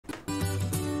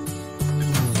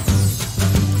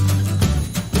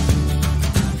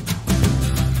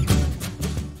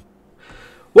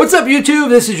What's up, YouTube?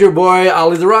 This is your boy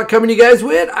Ollie the Rock coming to you guys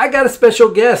with I got a special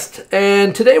guest,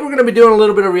 and today we're going to be doing a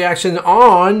little bit of reaction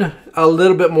on a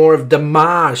little bit more of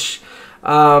Dimash.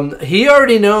 He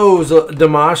already knows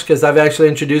Dimash because I've actually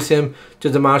introduced him to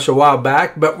Dimash a while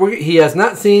back, but he has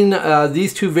not seen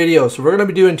these two videos. So we're going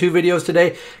to be doing two videos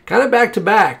today, kind of back to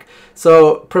back.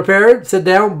 So prepare, sit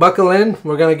down, buckle in.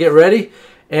 We're going to get ready.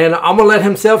 And I'm going to let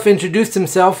himself introduce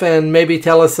himself and maybe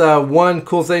tell us one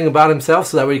cool thing about himself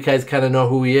so that way you guys kind of know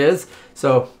who he is.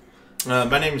 So,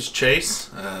 my name is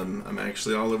Chase. I'm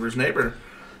actually Oliver's neighbor.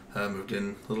 I moved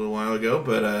in a little while ago,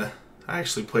 but I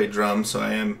actually play drums, so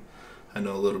I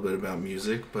know a little bit about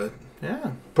music, but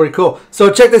yeah. Pretty cool.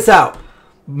 So check this out.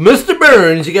 Mr.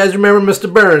 Burns, you guys remember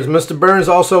Mr. Burns? Mr. Burns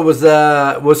also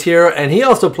was here, and he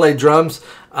also played drums.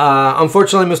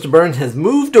 Unfortunately, Mr. Burns has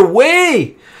moved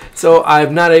away. So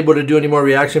I'm not able to do any more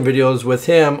reaction videos with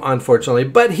him, unfortunately.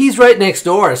 But he's right next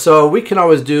door, so we can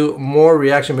always do more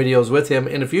reaction videos with him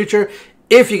in the future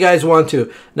if you guys want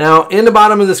to. Now, in the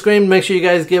bottom of the screen, make sure you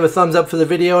guys give a thumbs up for the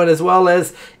video. And as well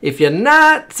as, if you're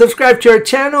not subscribed to our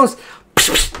channels,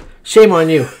 shame on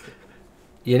you.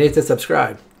 You need to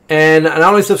subscribe. And not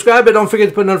only subscribe, but don't forget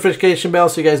to put a notification bell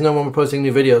so you guys know when we're posting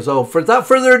new videos. So without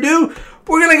further ado,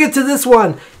 we're going to get to this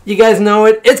one. You guys know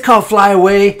it. It's called Fly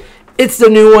Away. It's the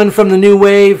new one from the new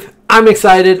wave. I'm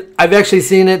excited. I've actually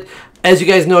seen it. As you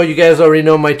guys know, you guys already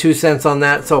know my 2 cents on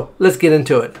that. So let's get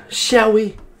into it. Shall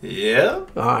we? Yeah.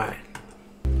 All right.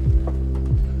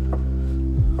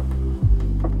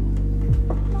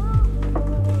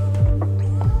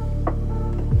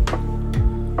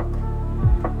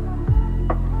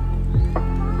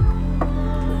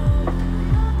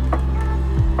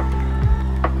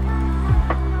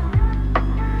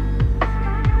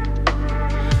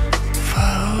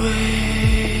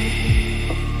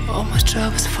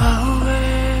 Troubles far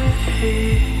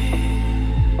away,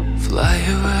 fly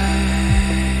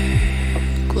away,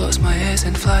 close my eyes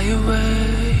and fly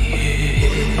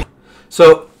away.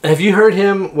 So, have you heard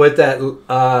him with that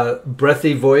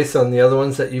breathy voice on the other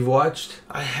ones that you've watched?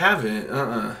 I haven't.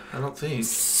 I don't think.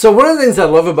 So, one of the things I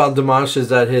love about Dimash is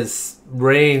that his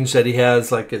range that he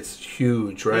has, like, it's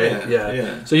huge, right?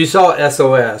 Yeah. So, you saw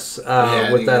SOS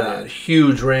with that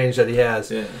huge range that he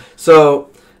has. Yeah. So,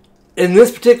 in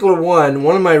this particular one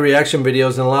of my reaction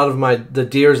videos, and a lot of the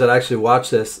deers that actually watch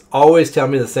this always tell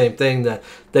me the same thing, that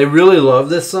they really love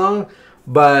this song,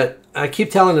 but I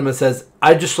keep telling them, it says,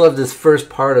 I just love this first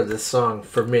part of this song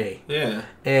for me. Yeah.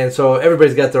 And so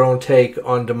everybody's got their own take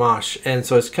on Dimash, and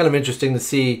so it's kind of interesting to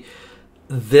see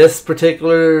this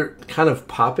particular kind of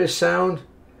popish sound.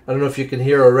 I don't know if you can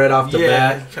hear it right off the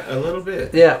bat. Yeah, a little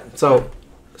bit. Yeah, so,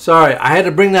 sorry, I had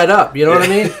to bring that up, you know what I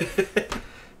mean?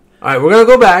 All right, we're going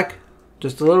to go back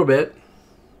just a little bit.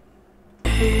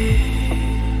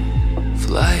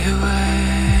 Fly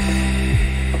away,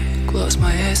 close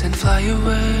my eyes and fly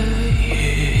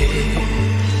away.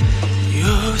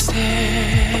 You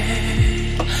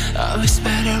say I was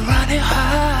better running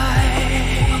high.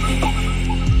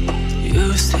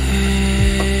 You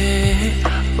say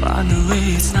run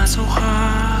away, it's not so hard.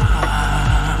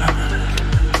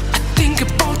 I think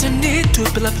about the need to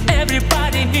be loved.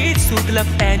 Everybody needs to be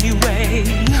loved anyway.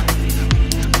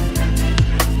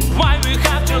 Why we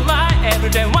have to lie every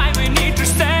day? Why we need to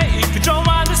stay if you don't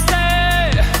want to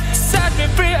stay? Set me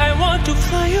free, I want to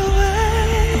fly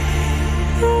away.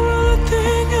 You're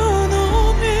everything you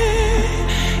know me.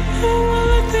 You're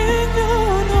everything you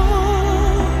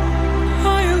know.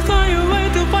 I'll fly away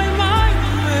to find my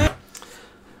way.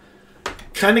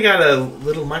 Kind of got a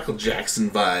little Michael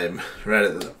Jackson vibe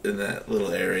right in that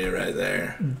little area right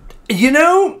there. You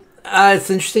know, it's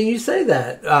interesting you say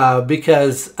that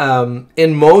because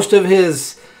in most of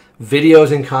his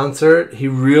videos in concert, he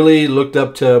really looked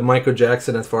up to Michael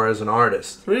Jackson as far as an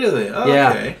artist. Really? Oh, yeah.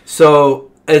 Okay.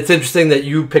 So it's interesting that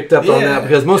you picked up on that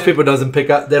because most people don't pick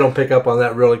up on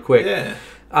that really quick. Yeah.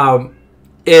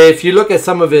 If you look at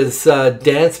some of his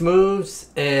dance moves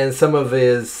and some of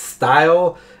his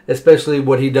style, especially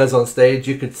what he does on stage,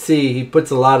 you could see he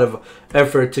puts a lot of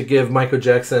effort to give Michael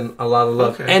Jackson a lot of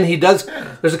love. Okay. And he does,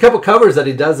 there's a couple covers that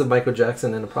he does of Michael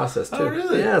Jackson in the process too. Oh,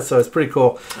 really? Yeah, so it's pretty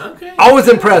cool. Okay. Always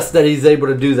impressed that he's able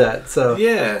to do that. So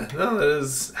yeah, no, that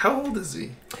is, how old is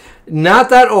he?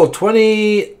 Not that old,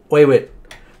 20, wait.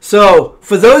 So,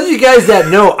 for those of you guys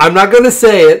that know, I'm not going to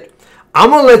say it.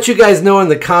 I'm going to let you guys know in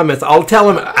the comments. I'll tell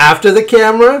him after the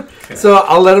camera. Okay. So,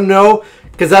 I'll let him know.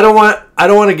 Because I don't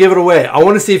want to give it away. I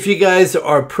want to see if you guys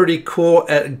are pretty cool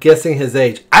at guessing his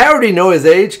age. I already know his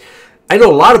age. I know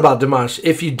a lot about Dimash.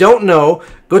 If you don't know,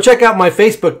 go check out my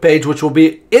Facebook page, which will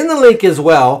be in the link as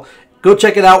well. Go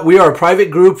check it out. We are a private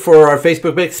group for our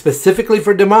Facebook page, specifically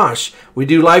for Dimash. We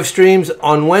do live streams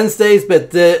on Wednesdays,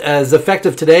 but as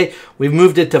effective today, we've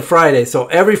moved it to Friday. So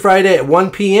every Friday at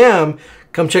 1 p.m.,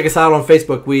 come check us out on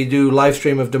Facebook. We do live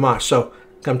stream of Dimash. So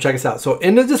come check us out. So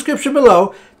in the description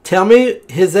below, tell me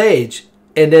his age,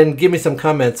 and then give me some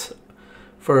comments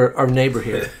for our neighbor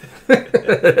here. All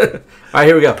right,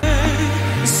 here we go.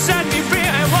 Set me free,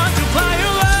 I want to fly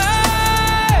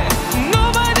away.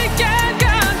 Nobody can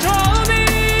control me.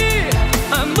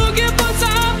 I'm looking for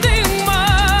something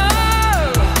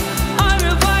more. I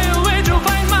will fly away to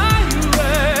find my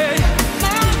way.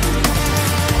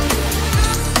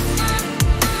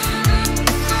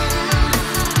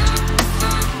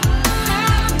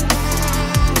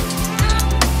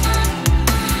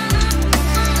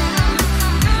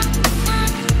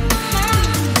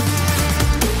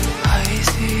 I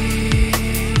see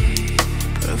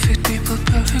perfect people,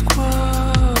 perfect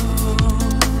world.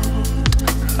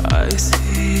 I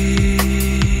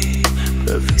see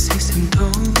perfect system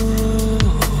total.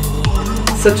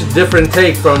 Such a different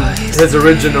take from his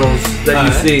originals that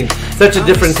you've seen. Such a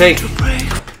different take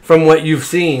from what you've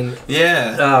seen.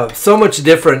 Yeah. So much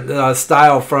different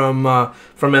style from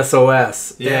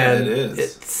SOS. Yeah, and it is.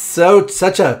 It's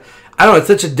such a, I don't know, it's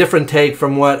such a different take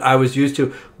from what I was used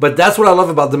to. But that's what I love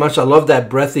about Dimash. I love that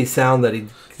breathy sound that he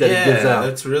gives out.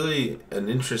 That's really an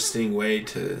interesting way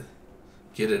to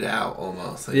get it out,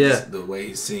 almost. Like Yeah. just the way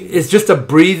he sings. It's just a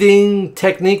breathing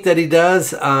technique that he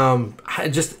does.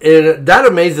 That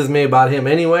amazes me about him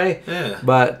anyway. Yeah.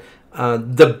 But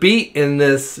the beat in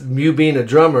this, you being a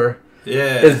drummer,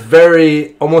 Yeah. is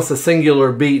very almost a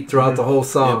singular beat throughout the whole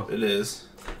song. Yep, it is.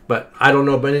 But I don't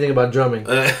know anything about drumming.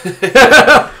 No,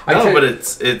 but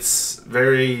it's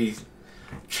very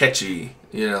catchy.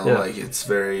 You know, Yeah. like it's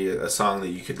very a song that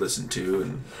you could listen to,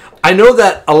 and I know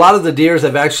that a lot of the Deers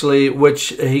have actually, which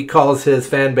he calls his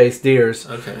fan base Deers.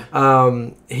 okay.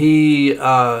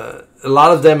 A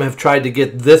lot of them have tried to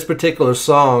get this particular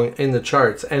song in the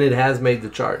charts, and it has made the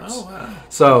charts. Oh wow.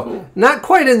 So Cool. not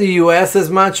quite in the U.S. as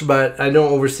much, but I know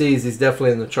overseas he's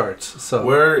definitely in the charts. So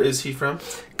Where is he from?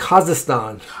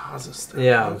 Kazakhstan, Kazakhstan.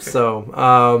 yeah. Okay. So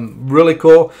really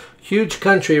cool, huge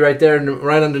country right there,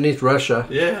 right underneath Russia.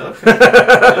 Yeah.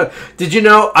 Okay. Did you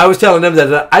know? I was telling them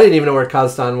that I didn't even know where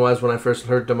Kazakhstan was when I first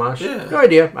heard Dimash. Yeah. No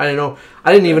idea. I didn't know.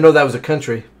 I didn't even know that was a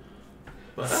country.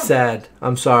 Wow. Sad.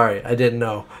 I'm sorry. I didn't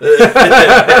know.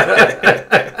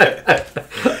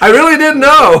 I really didn't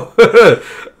know.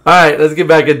 All right, let's get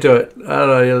back into it. I don't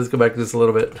know. Yeah, let's go back just a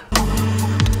little bit.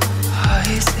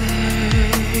 I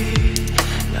say,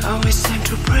 now it's time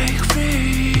to break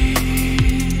free.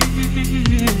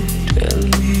 Tell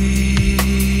me,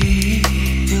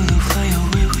 will you fly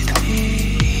away with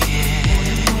me?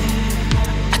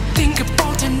 I think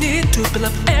about the need to be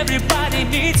loved. Everybody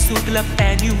needs to be loved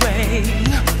anyway.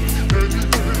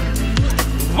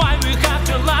 Why we have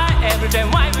to lie every day?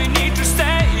 Why we need to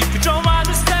stay? If you don't want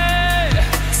to stay,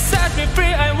 set me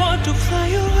free. I want to fly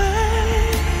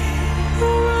away.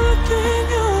 You're everything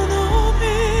you know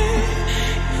me.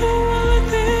 You're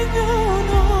everything you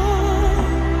know.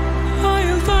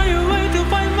 I'll fly away to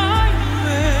find my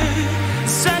way.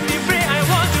 Set me free. I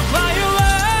want to fly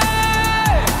away.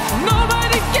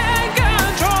 Nobody can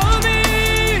control me.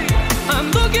 I'm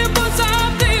looking for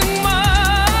something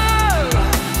more.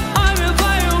 I will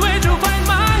fly away to find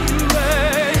my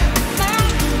way.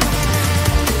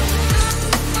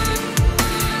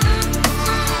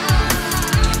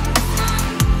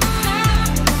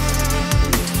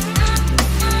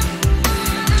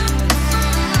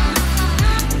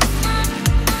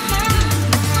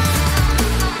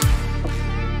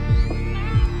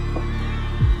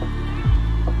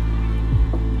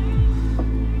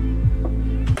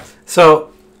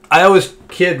 So I always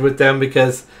kid with them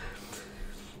because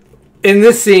in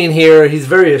this scene here, he's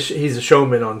a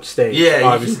showman on stage. Yeah,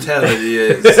 obviously. you can tell that he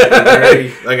is.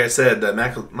 Very, like I said, that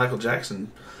Michael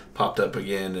Jackson popped up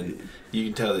again, and you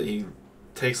can tell that he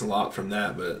takes a lot from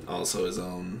that, but also his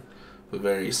own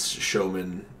very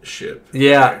showmanship.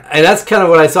 Yeah, and that's kind of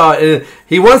what I saw. And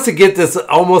he wants to get this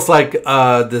almost like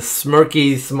this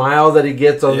smirky smile that he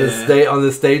gets on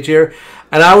this stage here.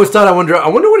 And I always thought, I wonder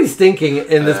what he's thinking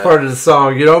in this part of the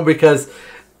song, because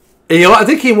I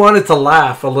think he wanted to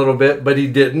laugh a little bit, but he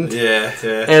didn't. Yeah.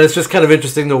 And it's just kind of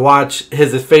interesting to watch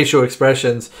his facial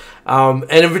expressions. And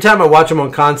every time I watch him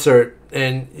on concert,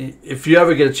 and if you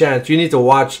ever get a chance, you need to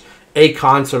watch a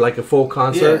concert, like a full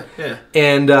concert. Yeah.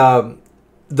 And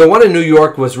the one in New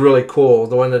York was really cool.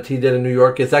 The one that he did in New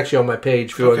York, it's actually on my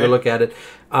page if you want to look at it.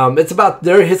 It's about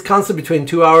his concert between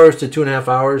 2 hours to 2.5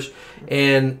 hours.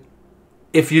 And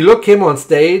if you look him on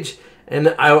stage,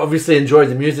 and I obviously enjoyed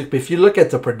the music. But if you look at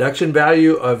the production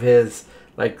value of his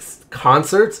like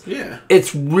concerts, Yeah.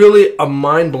 it's really a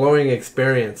mind blowing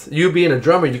experience. You being a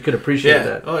drummer, you could appreciate Yeah.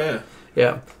 that. Oh yeah.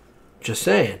 Yeah, just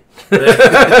saying. All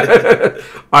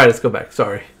right, let's go back.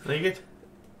 Sorry, No, you good?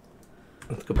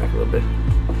 let's go back a little bit.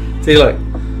 See, look,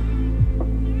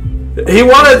 he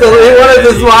wanted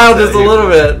to smile just a little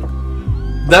bit.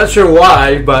 Not sure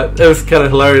why, but it was kind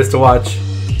of hilarious to watch.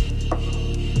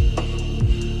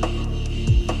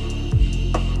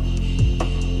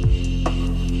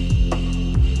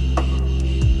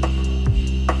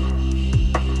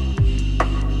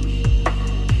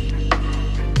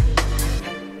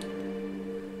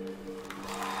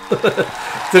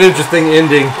 It's an interesting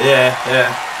ending.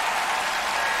 Yeah.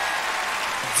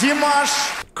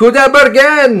 Dimash.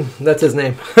 Kudabergen! That's his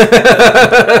name.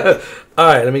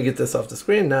 Alright, let me get this off the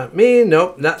screen. Not me.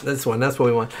 Nope, not this one. That's what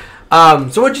we want.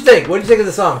 So what'd you think? What'd you think of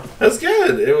the song? That's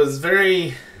good. It was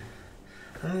very...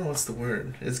 I don't know what's the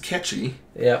word. It's catchy.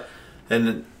 Yeah.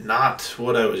 And not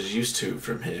what I was used to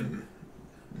from him.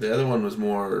 The other one was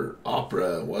more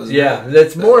opera, wasn't it? Yeah,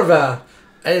 it's more of a...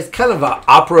 It's kind of an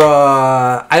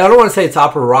opera... I don't want to say it's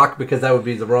opera rock because that would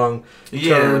be the wrong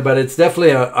term, but it's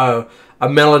definitely a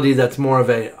melody that's more of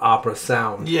a opera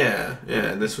sound. Yeah,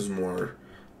 and this was more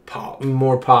pop.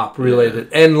 More pop related.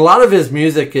 Yeah. And a lot of his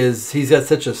music is... He's got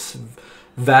such a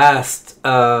vast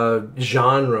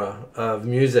genre of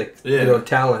music,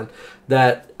 talent,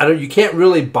 that you can't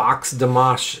really box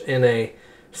Dimash in a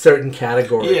certain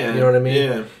category. Yeah, you know what I mean?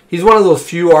 Yeah. He's one of those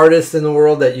few artists in the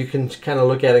world that you can kind of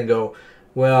look at and go,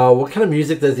 well, what kind of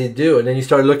music does he do? And then you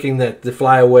start looking at The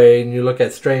Fly Away, and you look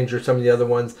at Stranger, some of the other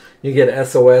ones. You get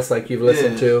SOS, like you've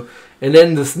listened to. And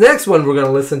then this next one we're going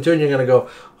to listen to, and you're going to go,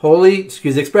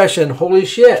 excuse the expression, holy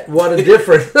shit, what a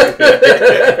difference.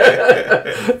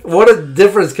 What a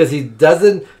difference, because he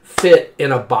doesn't fit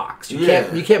in a box. You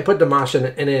can't put Dimash in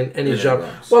any genre.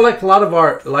 Well, like a lot of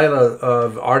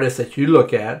artists that you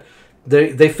look at,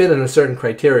 they fit in a certain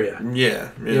criteria.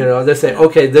 Yeah. You know, they say,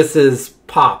 okay, this is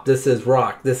pop, this is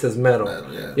rock, this is metal.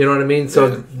 You know what I mean?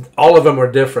 So all of them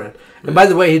are different. And by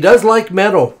the way, he does like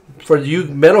metal. For you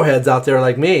metalheads out there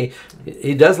like me,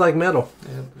 he does like metal.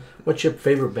 Yeah. What's your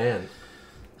favorite band?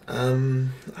 I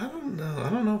don't know. I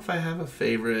don't know if I have a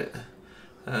favorite.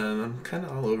 I'm kind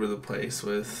of all over the place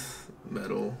with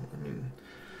metal. I mean...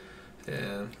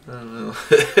 Yeah, I don't know.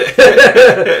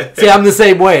 See, I'm the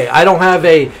same way. I don't have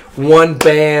a one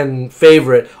band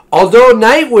favorite. Although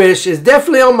Nightwish is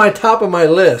definitely on my top of my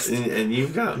list. And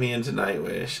you've got me into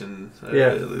Nightwish, and I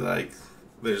really like...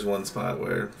 There's one spot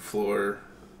where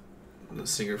the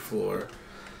singer Floor,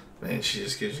 man, she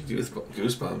just gives you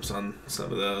goosebumps on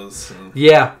some of those. So.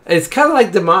 Yeah, it's kind of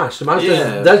like Dimash.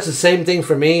 Dimash does the same thing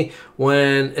for me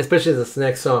especially this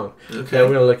next song that we're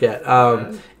going to look at.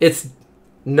 It's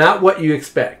not what you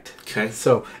expect. Okay.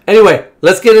 So, anyway,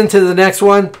 let's get into the next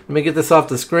one. Let me get this off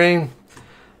the screen.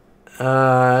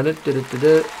 Oh,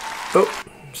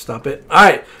 stop it. All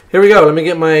right, here we go. Let me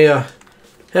get my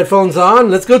headphones on.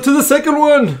 Let's go to the second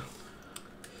one.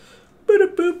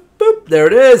 There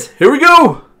it is. Here we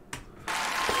go.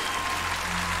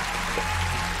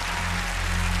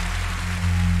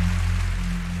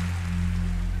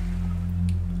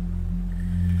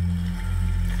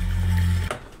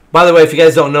 By the way, if you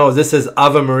guys don't know, this is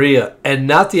Ave Maria, and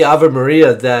not the Ave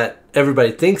Maria that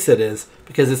everybody thinks it is,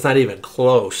 because it's not even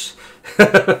close.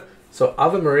 So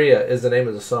Ave Maria is the name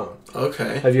of the song.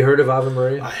 Okay. Have you heard of Ave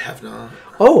Maria? I have not.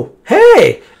 Oh,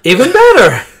 hey, even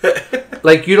better.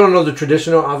 Like, you don't know the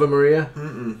traditional Ave Maria?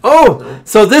 Mm-mm. Oh, no.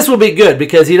 So this will be good,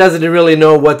 because he doesn't really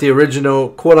know what the original,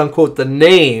 quote-unquote, the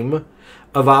name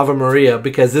of Ave Maria,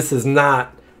 because this is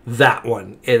not that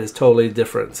one. It is totally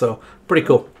different. So, pretty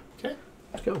cool.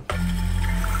 Let's go.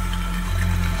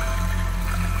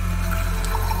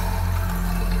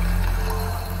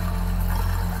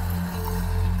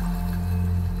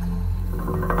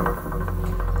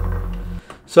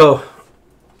 So,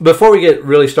 before we get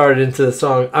really started into the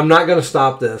song, I'm not going to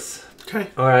stop this. Okay.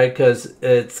 All right, because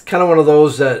it's kind of one of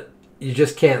those that you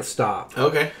just can't stop.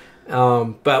 Okay.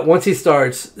 But once he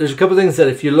starts, there's a couple things that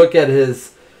if you look at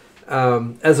his,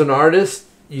 as an artist,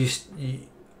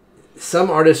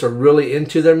 some artists are really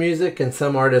into their music, and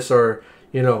some artists are,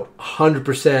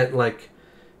 100% like,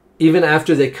 even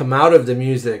after they come out of the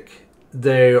music,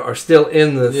 they are still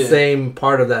in the same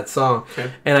part of that song.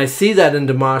 Okay. And I see that in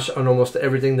Dimash on almost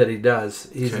everything that he does.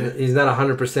 He's not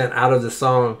 100% out of the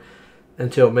song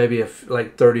until maybe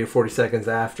like 30 or 40 seconds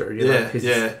after. I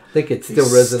think it's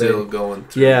still resonating. Still going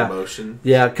through the emotion.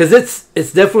 Yeah, because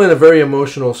it's definitely a very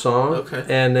emotional song. Okay.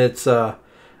 And it's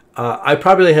I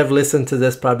probably have listened to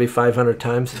this probably 500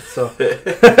 times. So, all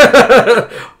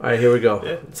right, here we go.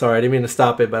 Yeah. Sorry, I didn't mean to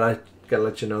stop it, but I gotta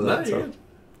let you know that. No, So. you're good.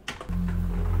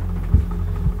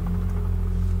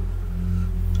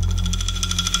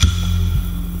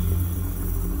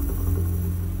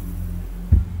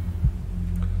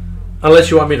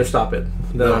 Unless you want me to stop it,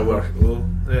 then I will. Well,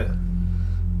 yeah.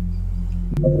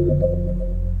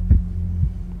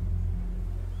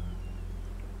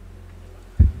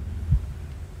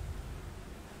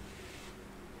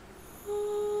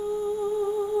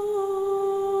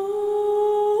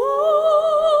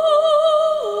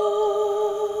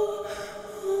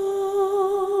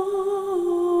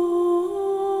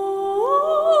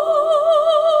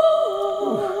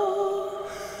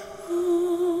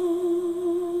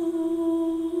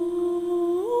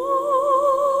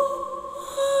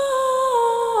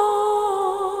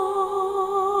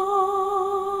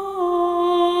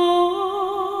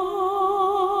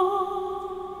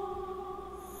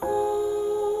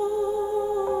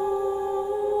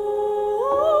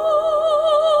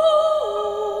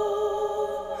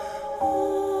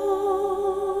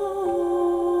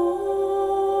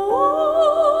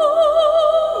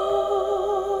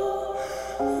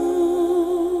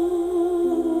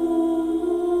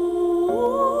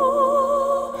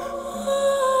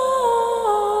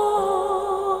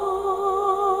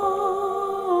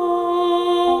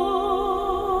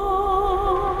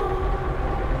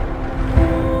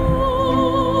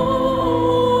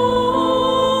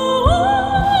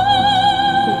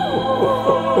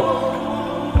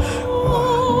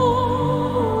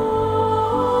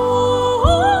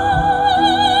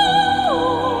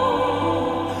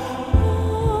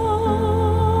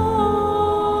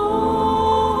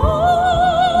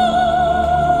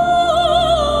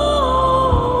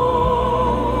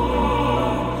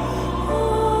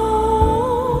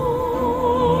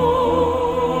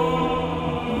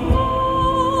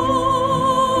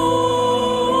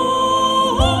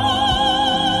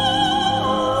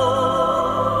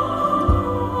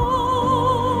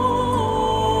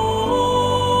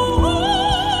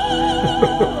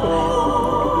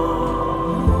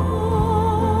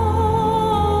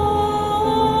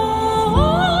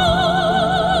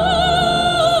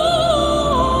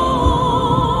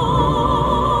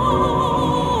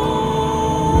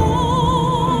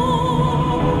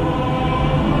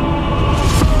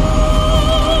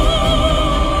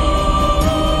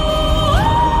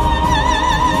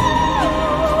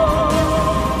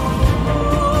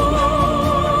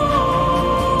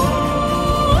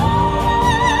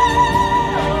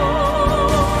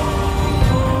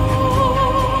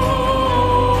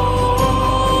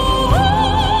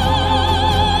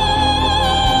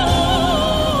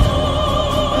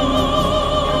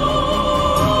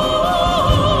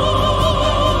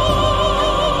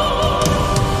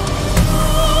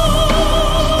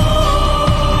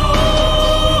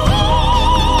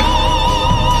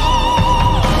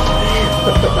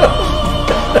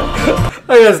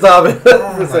 I gotta stop it.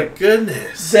 Oh It's my like,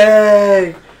 goodness.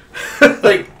 dang.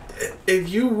 Like, if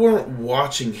you weren't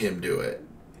watching him do it,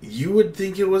 you would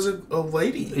think it was a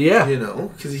lady. Yeah. You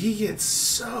know? Because he gets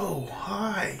so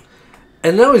high.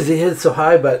 And not only is he hit so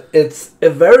high, but it's a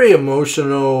very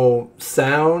emotional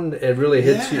sound. It really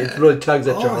hits you. It really tugs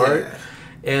at your heart. Yeah.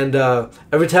 And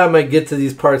every time I get to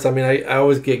these parts, I mean, I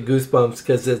always get goosebumps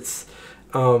because it's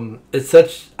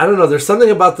such, I don't know, there's something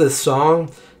about this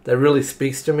song that really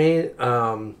speaks to me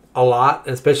a lot,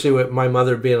 especially with my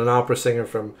mother being an opera singer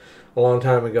from a long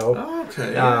time ago. Oh,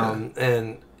 okay.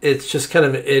 And it's just kind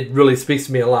of, it really speaks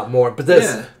to me a lot more. But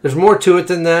Yeah. there's more to it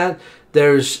than that.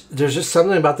 There's just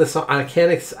something about this song. I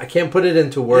can't put it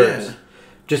into words. Yeah.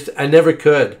 Just, I never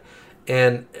could.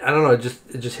 And I don't know,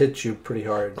 it just hits you pretty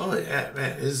hard. Oh, yeah,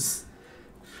 man.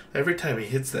 Every time he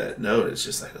hits that note, it's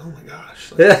just like, oh my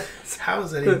gosh. Like, Yeah. how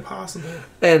is that even possible?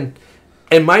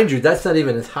 And mind you, that's not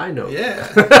even his high note. Yeah.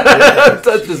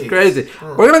 That's just Jeez. crazy. Oh.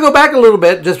 We're going to go back a little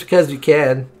bit just because you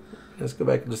can. Let's go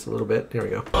back just a little bit. Here we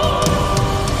go.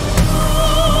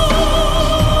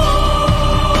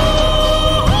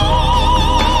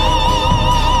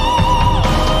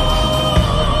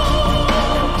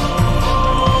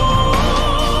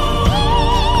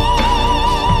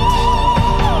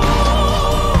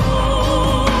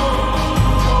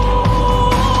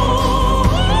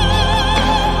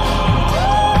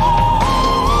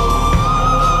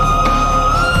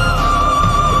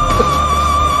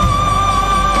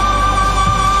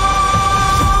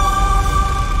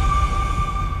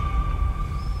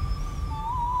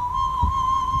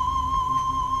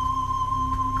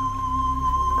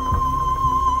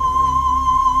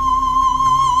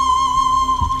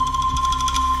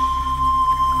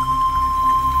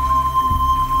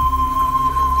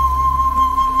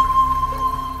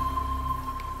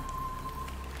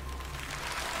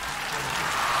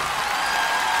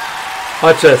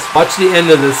 Watch this. Watch the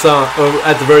end of the song. Or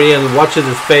at the very end, watch his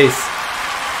face.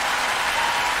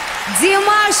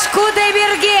 Димаш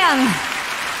Кудайберген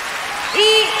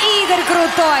и Игорь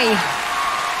Крутой.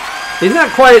 He's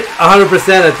not quite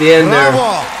 100% at the end there.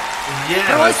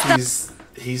 Yeah, like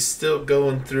he's still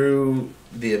going through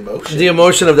the emotion. The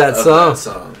emotion of that song.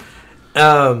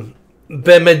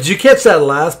 But did you catch that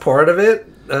last part of it?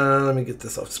 Let me get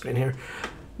this off screen here.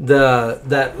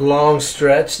 That long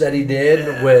stretch that he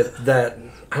did with that,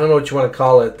 I don't know what you want to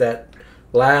call it, that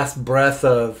last breath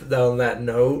of on that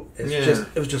note.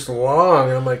 It was just long,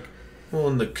 and I'm like, well,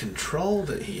 and the control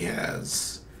that he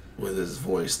has with his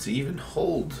voice to even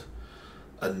hold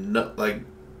a note, like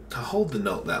to hold the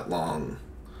note that long,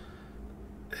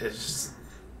 it's just.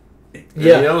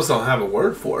 Yeah, you almost don't have a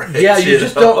word for it. Yeah, you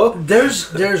just don't.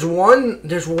 There's one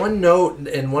note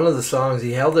in one of the songs.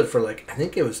 He held it for like, I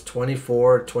think it was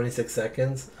 24, 26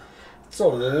 seconds. It's a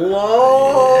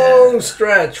long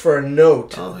stretch for a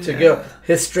note to go.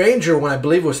 His Stranger one, I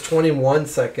believe, was 21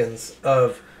 seconds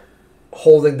of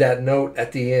holding that note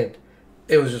at the end.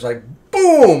 It was just like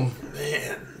boom.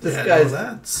 Man, this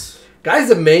guy's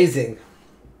amazing.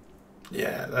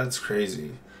 Yeah, that's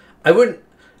crazy.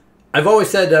 I've always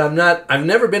said that I've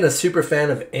never been a super fan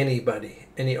of anybody,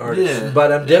 any artist,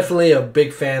 but I'm definitely a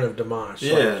big fan of Dimash.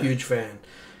 Yeah. Like a huge fan.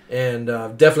 And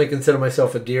definitely consider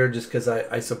myself a deer just because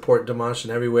I support Dimash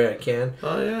in every way I can.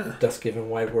 Oh, yeah. That's given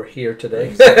why we're here today.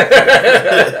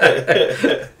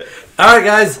 All right,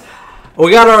 guys.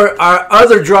 We got our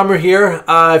other drummer here.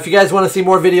 If you guys want to see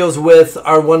more videos with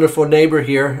our wonderful neighbor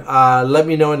here, let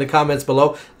me know in the comments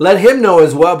below. Let him know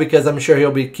as well, because I'm sure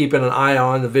he'll be keeping an eye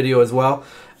on the video as well.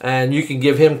 And you can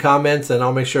give him comments, and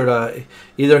I'll make sure to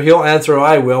either he'll answer or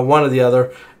I will, one or the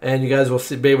other. And you guys will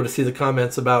be able to see the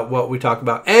comments about what we talk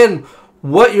about and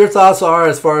what your thoughts are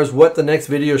as far as what the next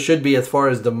video should be as far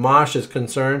as Dimash is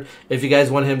concerned, if you guys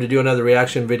want him to do another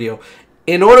reaction video.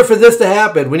 In order for this to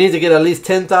happen, we need to get at least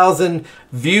 10,000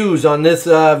 views on this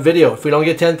video. If we don't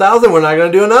get 10,000, we're not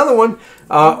going to do another one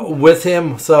with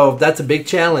him. So that's a big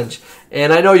challenge.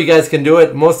 And I know you guys can do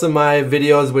it. Most of my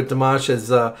videos with Dimash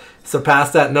has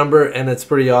surpassed that number, and it's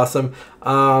pretty awesome.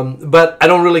 But I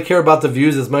don't really care about the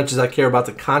views as much as I care about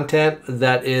the content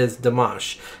that is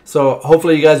Dimash. So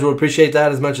hopefully you guys will appreciate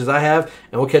that as much as I have.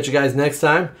 And we'll catch you guys next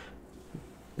time.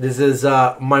 This is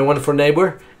my wonderful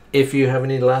neighbor. If you have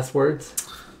any last words.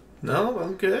 No,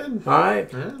 I'm good. All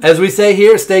right. Yeah. As we say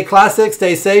here, stay classic,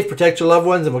 stay safe, protect your loved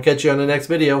ones, and we'll catch you on the next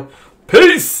video.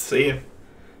 Peace! See you.